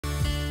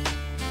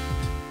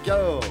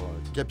Cahors,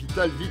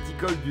 capitale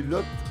viticole du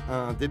Lot,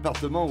 un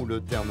département où le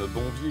terme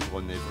bon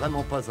vivre n'est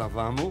vraiment pas un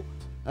vain mot,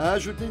 a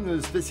ajouté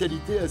une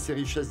spécialité à ses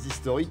richesses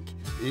historiques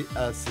et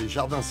à ses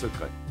jardins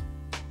secrets.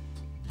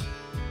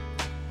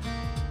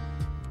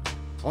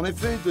 En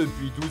effet,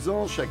 depuis 12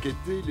 ans, chaque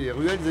été, les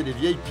ruelles et les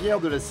vieilles pierres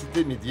de la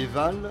cité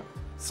médiévale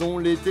sont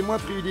les témoins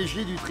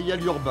privilégiés du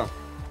trial urbain,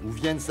 où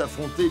viennent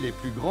s'affronter les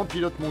plus grands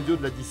pilotes mondiaux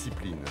de la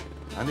discipline.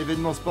 Un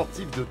événement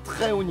sportif de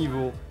très haut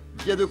niveau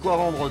qui a de quoi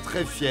rendre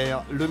très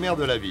fier le maire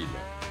de la ville.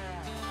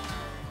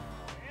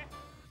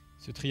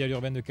 Ce trial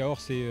urbain de Cahors,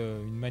 c'est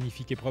une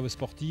magnifique épreuve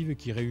sportive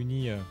qui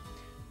réunit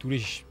tous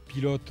les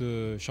pilotes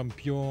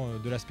champions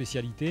de la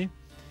spécialité.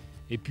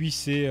 Et puis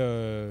c'est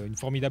une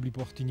formidable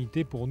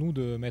opportunité pour nous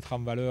de mettre en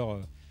valeur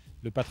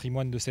le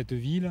patrimoine de cette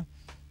ville,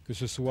 que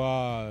ce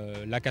soit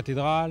la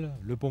cathédrale,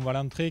 le pont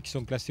Valentré qui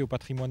sont classés au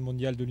patrimoine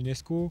mondial de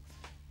l'UNESCO,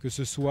 que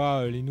ce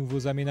soit les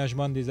nouveaux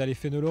aménagements des allées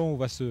Fénelon où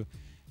va se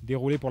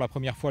dérouler pour la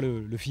première fois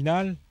le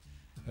final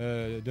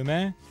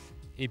demain.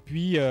 Et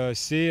puis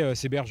c'est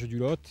ces berges du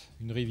Lot,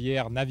 une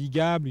rivière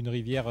navigable, une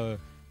rivière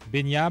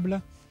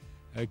baignable,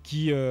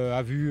 qui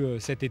a vu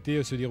cet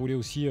été se dérouler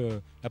aussi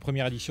la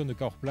première édition de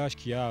Cahors Plage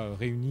qui a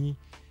réuni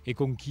et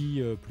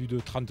conquis plus de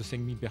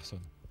 35 000 personnes.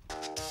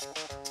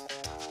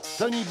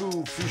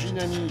 Tonibou,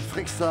 Fuginani,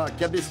 Frexa,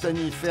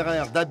 Cabestany,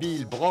 Ferrer,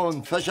 Dabil,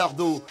 Braun,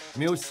 Fajardo,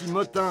 mais aussi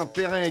Motin,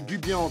 Perret,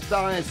 Gubian,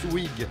 Tarens ou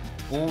Huyghe.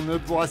 On ne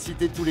pourra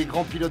citer tous les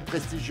grands pilotes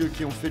prestigieux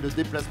qui ont fait le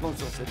déplacement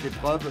sur cette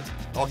épreuve,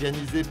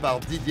 organisée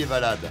par Didier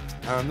Valade,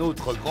 un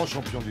autre grand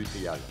champion du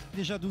trial.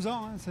 Déjà 12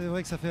 ans, hein, c'est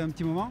vrai que ça fait un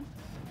petit moment.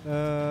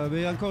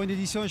 Mais encore une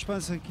édition, je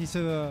pense, qui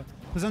se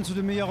présente sous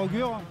de meilleurs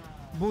augures.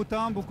 Beau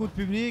temps, beaucoup de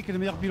public, les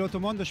meilleurs pilotes au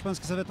monde. Je pense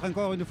que ça va être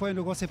encore une fois une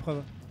grosse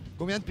épreuve.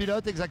 Combien de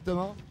pilotes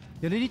exactement?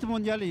 Il y a l'élite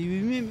mondiale et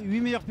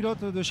 8 meilleurs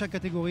pilotes de chaque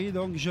catégorie,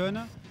 donc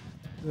jeunes,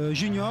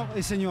 juniors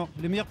et seniors,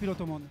 les meilleurs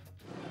pilotes au monde.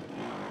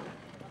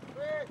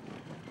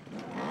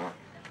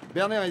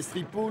 Bernard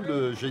Estripo,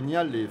 le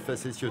génial et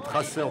facétieux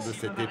traceur de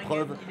cette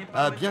épreuve,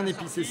 a bien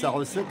épicé sa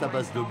recette à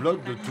base de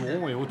blocs, de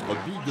tourons et autres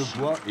billes de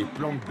bois et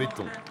plans de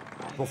béton.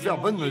 Pour faire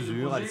bonne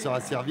mesure, elle sera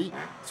servie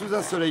sous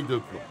un soleil de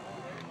plomb.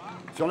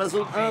 Sur la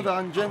zone 1,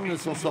 Varengen ne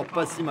s'en sort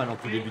pas si mal en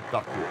tout début de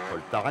parcours. Paul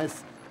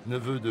Tarès,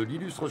 neveu de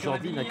l'illustre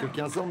Jordi, n'a que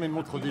 15 ans mais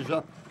montre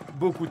déjà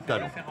beaucoup de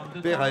talent.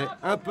 Perret,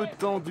 un peu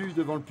tendu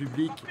devant le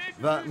public,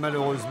 va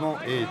malheureusement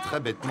et très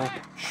bêtement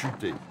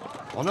chuter.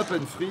 En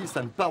open free,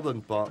 ça ne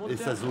pardonne pas et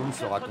sa zone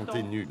sera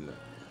comptée nulle.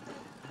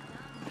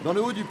 Dans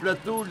le haut du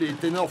plateau, les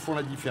ténors font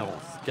la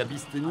différence.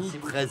 Cabestany,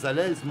 très à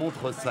l'aise,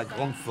 montre sa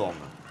grande forme.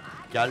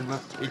 Calme,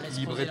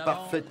 équilibré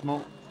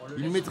parfaitement,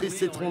 il maîtrise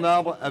ses troncs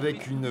d'arbres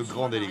avec une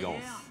grande élégance.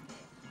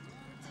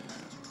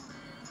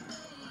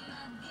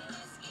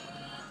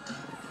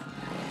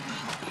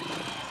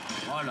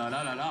 Oh là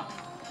là là là,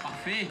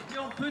 parfait.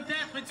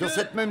 Sur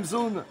cette même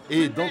zone,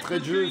 et d'entrée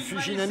de jeu,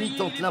 Fuginani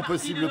tente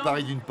l'impossible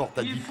pari d'une porte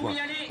à 10 points.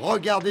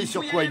 Regardez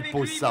sur quoi il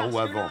pose sa roue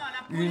avant.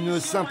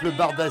 Une simple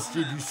barre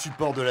d'acier du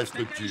support de la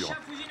structure.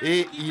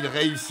 Et il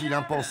réussit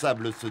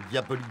l'impensable, ce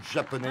diabolique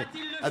japonais,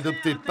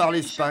 adopté par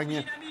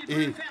l'Espagne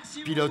et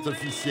pilote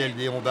officiel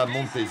des Honda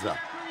Montesa.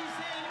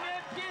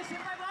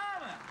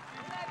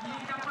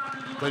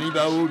 Tony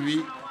Bao,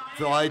 lui,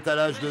 fera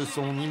étalage de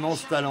son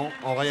immense talent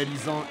en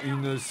réalisant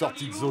une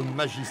sortie de zone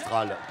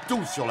magistrale,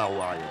 tout sur la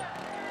roue arrière.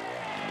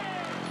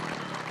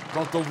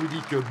 Quand on vous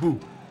dit que bouh,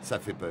 ça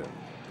fait peur.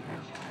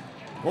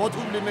 On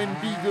retrouve les mêmes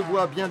billes de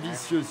bois bien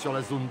vicieuses sur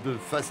la zone 2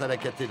 face à la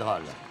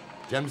cathédrale.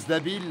 James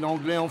Dabil,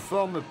 l'anglais en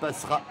forme,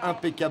 passera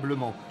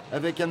impeccablement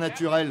avec un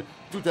naturel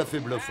tout à fait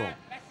bluffant.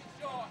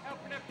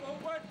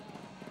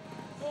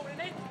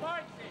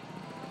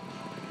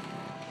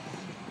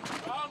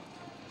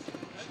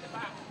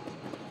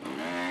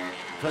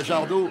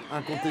 Fajardo,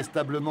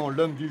 incontestablement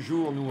l'homme du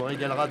jour, nous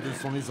régalera de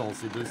son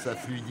aisance et de sa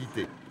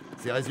fluidité.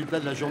 Ses résultats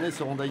de la journée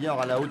seront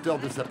d'ailleurs à la hauteur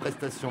de sa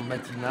prestation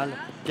matinale,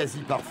 quasi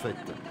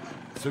parfaite.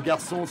 Ce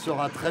garçon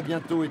sera très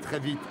bientôt et très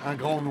vite un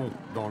grand nom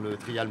dans le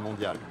trial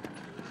mondial.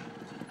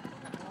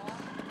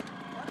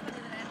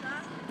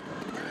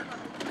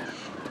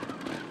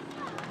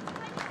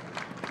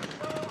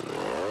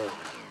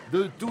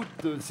 De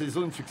toutes ces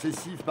zones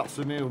successives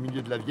parsemées au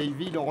milieu de la vieille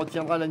ville, on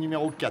retiendra la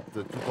numéro 4,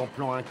 tout en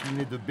plan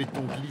incliné de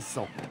béton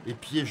glissant et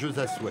piégeux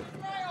à souhait.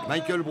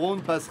 Michael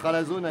Brown passera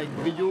la zone avec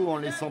brio en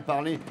laissant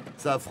parler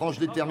sa franche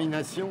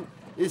détermination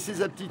et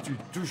ses aptitudes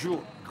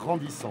toujours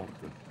grandissantes.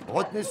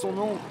 Retenez son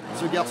nom,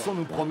 ce garçon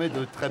nous promet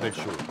de très belles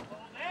choses.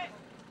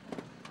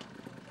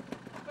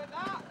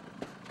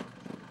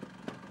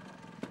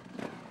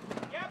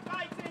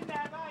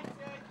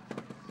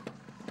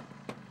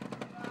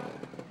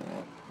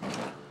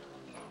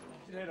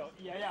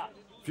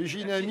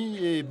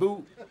 Fuginani et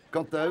Beau,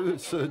 quant à eux,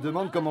 se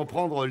demandent comment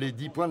prendre les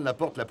 10 points de la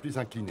porte la plus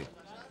inclinée.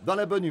 Dans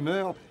la bonne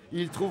humeur,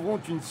 ils trouveront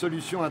une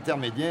solution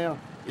intermédiaire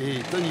et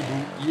Tony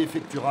Bou y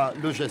effectuera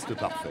le geste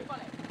parfait.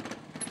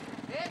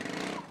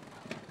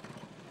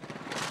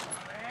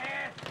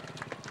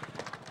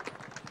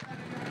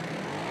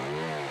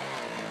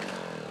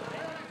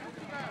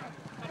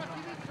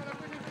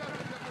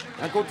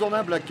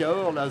 Incontournable à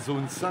Cahors, la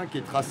zone 5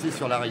 est tracée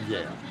sur la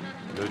rivière.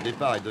 Le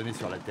départ est donné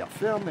sur la terre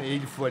ferme et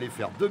il faut aller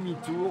faire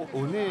demi-tour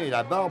au nez et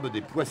la barbe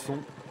des poissons,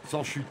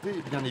 sans chuter,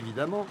 bien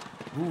évidemment,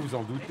 vous vous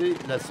en doutez,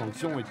 la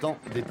sanction étant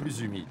des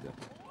plus humides.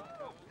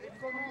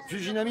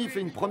 Fujinami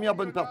fait une première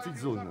bonne partie de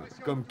zone,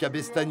 comme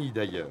Cabestany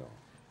d'ailleurs.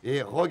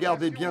 Et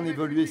regardez bien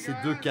évoluer ces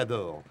deux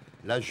cadors.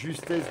 La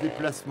justesse des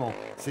placements,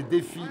 ces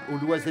défis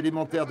aux lois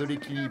élémentaires de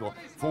l'équilibre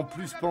font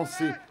plus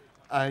penser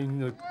à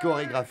une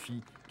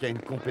chorégraphie qu'à une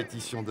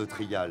compétition de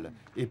trial.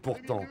 Et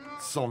pourtant,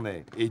 c'en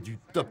est, et du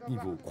top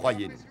niveau,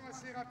 croyez-nous.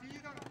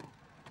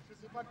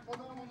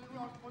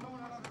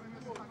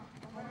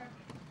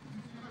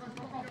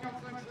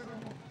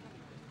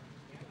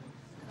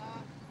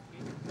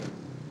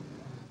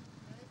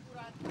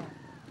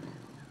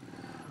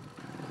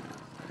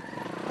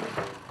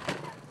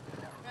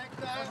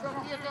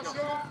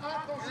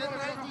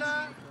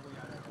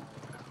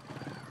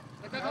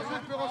 Faites attention,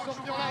 il peut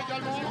ressortir là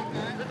également.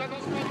 Faites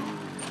attention.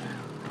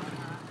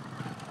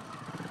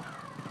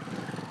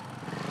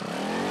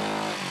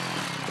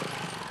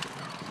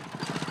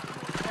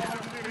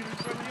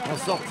 En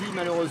sortie,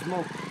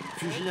 malheureusement,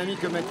 Fujinami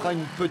commettra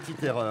une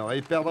petite erreur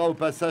et perdra au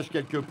passage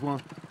quelques points,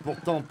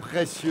 pourtant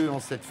précieux en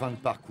cette fin de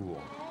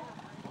parcours.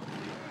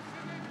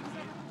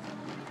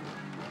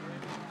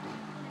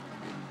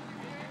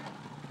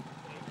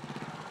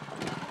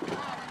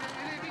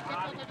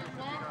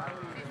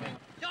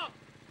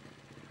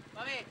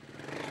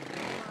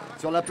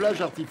 Sur la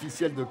plage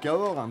artificielle de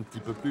Cahors, un petit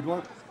peu plus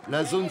loin,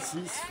 la zone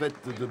 6,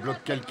 faite de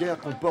blocs calcaires,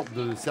 comporte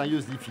de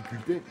sérieuses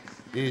difficultés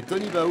et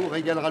Tony Bao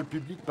régalera le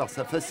public par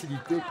sa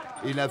facilité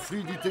et la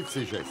fluidité de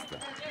ses gestes.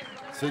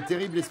 Ce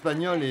terrible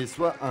Espagnol est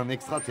soit un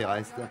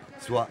extraterrestre,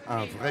 soit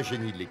un vrai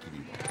génie de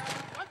l'équilibre.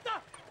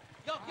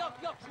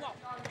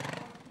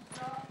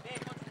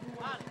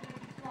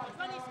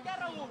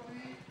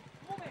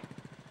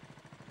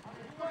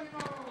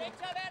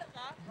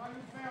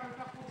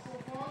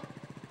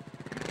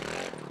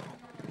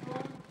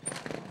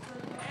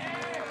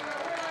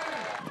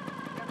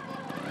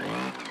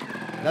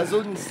 La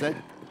zone 7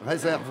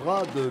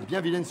 réservera de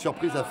bien vilaines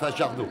surprises à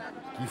Fajardo,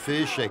 qui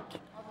fait échec,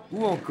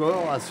 ou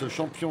encore à ce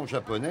champion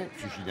japonais,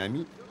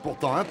 Fujinami,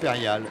 pourtant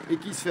impérial, et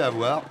qui se fait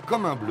avoir,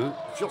 comme un bleu,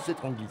 sur ses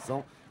troncs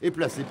glissants, et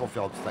placé pour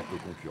faire obstacle aux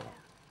concurrents.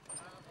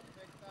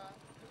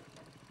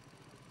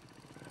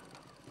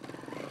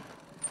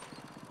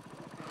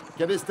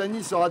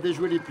 Cabestany saura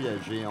déjouer les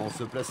pièges et, en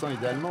se plaçant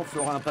idéalement,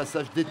 fera un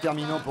passage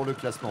déterminant pour le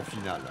classement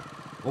final.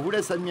 On vous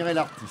laisse admirer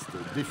l'artiste,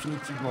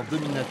 définitivement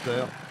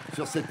dominateur,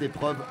 sur cette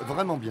épreuve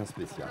vraiment bien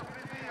spéciale.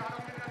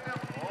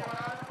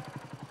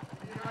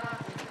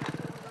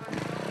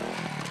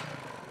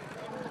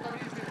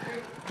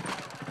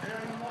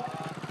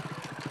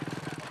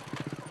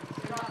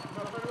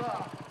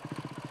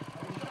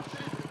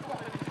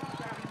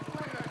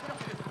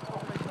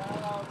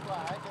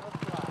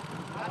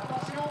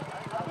 Attention,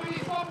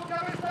 applaudissements pour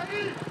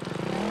Cabestany.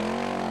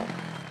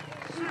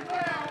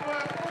 Superbe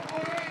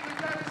contrôlé de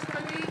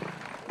Cabestany.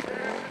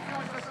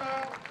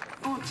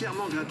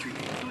 Entièrement gratuit.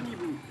 Tony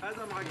Bou,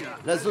 Adam Raga.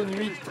 La zone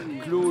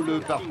 8 clôt le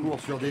parcours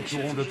sur des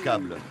tourons de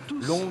câble.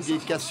 Longue et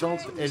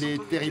cassante, elle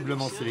est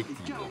terriblement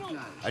sélective.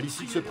 À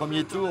l'issue de ce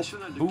premier tour,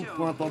 Bou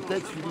pointe en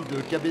tête, suivi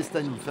de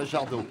Cabestany,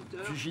 Fajardo,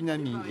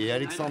 Fujinami et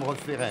Alexandre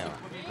Ferrer,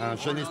 un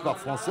jeune espoir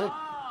français,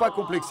 pas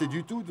complexé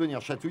du tout de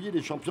venir chatouiller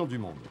les champions du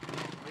monde.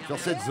 Sur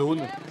cette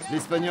zone,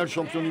 l'Espagnol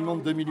champion du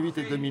monde 2008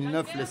 et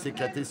 2009 laisse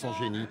éclater son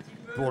génie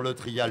pour le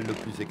trial le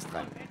plus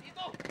extrême.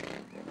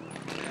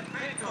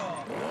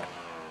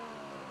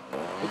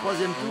 Au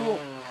troisième tour,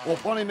 on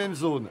prend les mêmes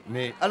zones,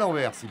 mais à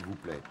l'envers s'il vous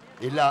plaît.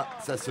 Et là,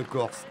 ça se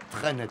corse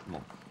très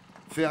nettement.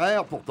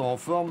 Ferrer, pourtant en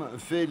forme,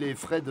 fait les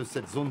frais de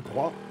cette zone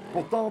 3,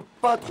 pourtant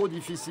pas trop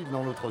difficile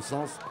dans l'autre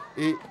sens,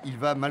 et il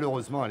va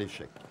malheureusement à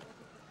l'échec.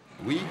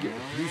 Wig,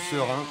 plus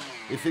serein,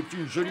 effectue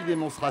une jolie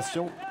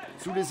démonstration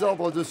sous les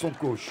ordres de son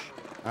coach,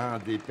 un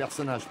des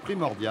personnages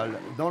primordiaux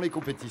dans les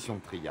compétitions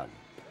de trial.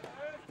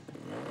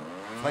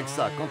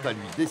 Frexa, quant à lui,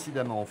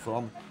 décidément en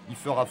forme, il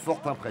fera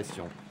forte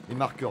impression et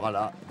marquera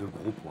là de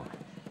gros points.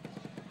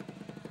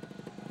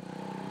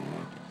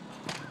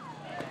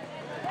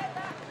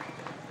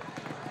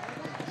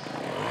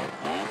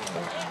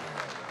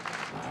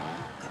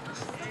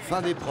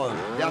 Fin d'épreuve,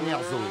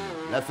 dernière zone,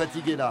 la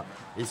fatigue est là,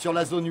 et sur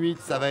la zone 8,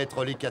 ça va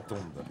être l'hécatombe.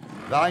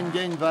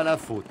 Varengain va à la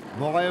faute,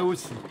 Moret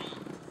aussi.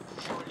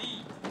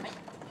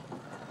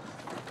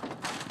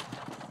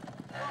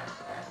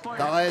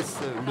 Tarès,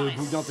 le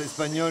bouillant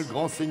espagnol,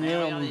 grand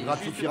seigneur, nous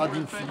gratifiera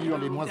d'une figure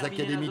les moins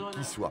académiques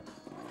qui soient.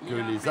 Que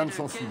les âmes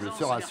sensibles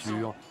se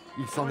rassurent,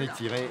 il s'en est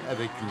tiré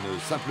avec une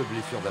simple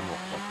blessure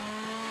d'amour-propre.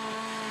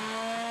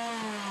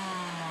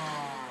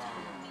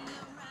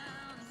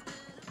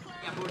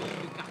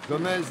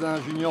 Gomez,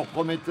 un junior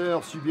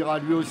prometteur, subira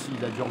lui aussi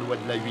la dure loi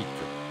de la 8,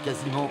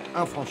 quasiment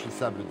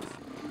infranchissable.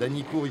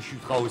 Danicourt y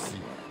chutera aussi,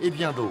 et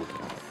bien d'autres.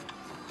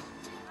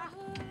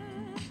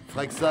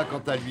 Frexa,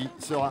 quant à lui,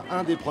 sera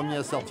un des premiers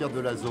à sortir de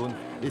la zone,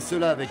 et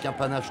cela avec un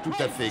panache tout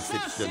à fait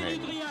exceptionnel.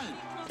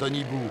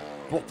 Tony Bou,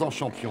 pourtant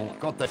champion,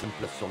 quant à une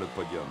place sur le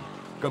podium.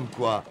 Comme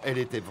quoi, elle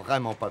était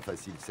vraiment pas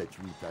facile cette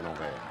 8 à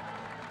l'envers.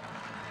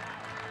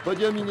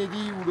 Podium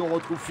inédit où l'on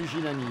retrouve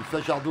Fujinami,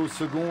 Fajardo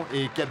second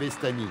et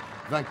Cabestany,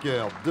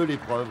 vainqueur de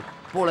l'épreuve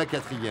pour la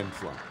 4e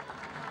fois.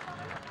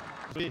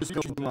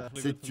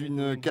 C'est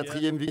une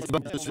 4e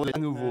victoire sur les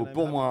nouveaux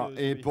pour moi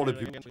et pour le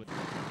public.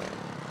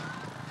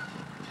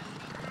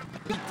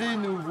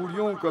 Nous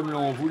voulions, comme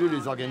l'ont voulu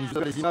les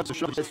organisateurs, les images de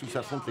championship où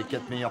s'affrontent les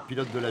 4 meilleurs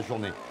pilotes de la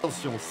journée.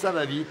 Attention, ça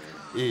va vite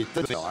et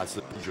teneur à ce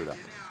jeu-là.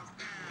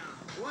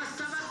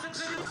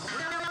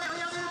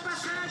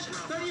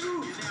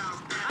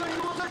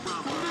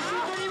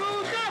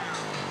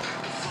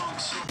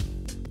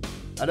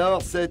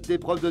 Alors, cette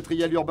épreuve de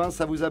trial urbain,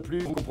 ça vous a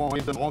plu? On comprend.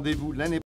 Rendez-vous l'année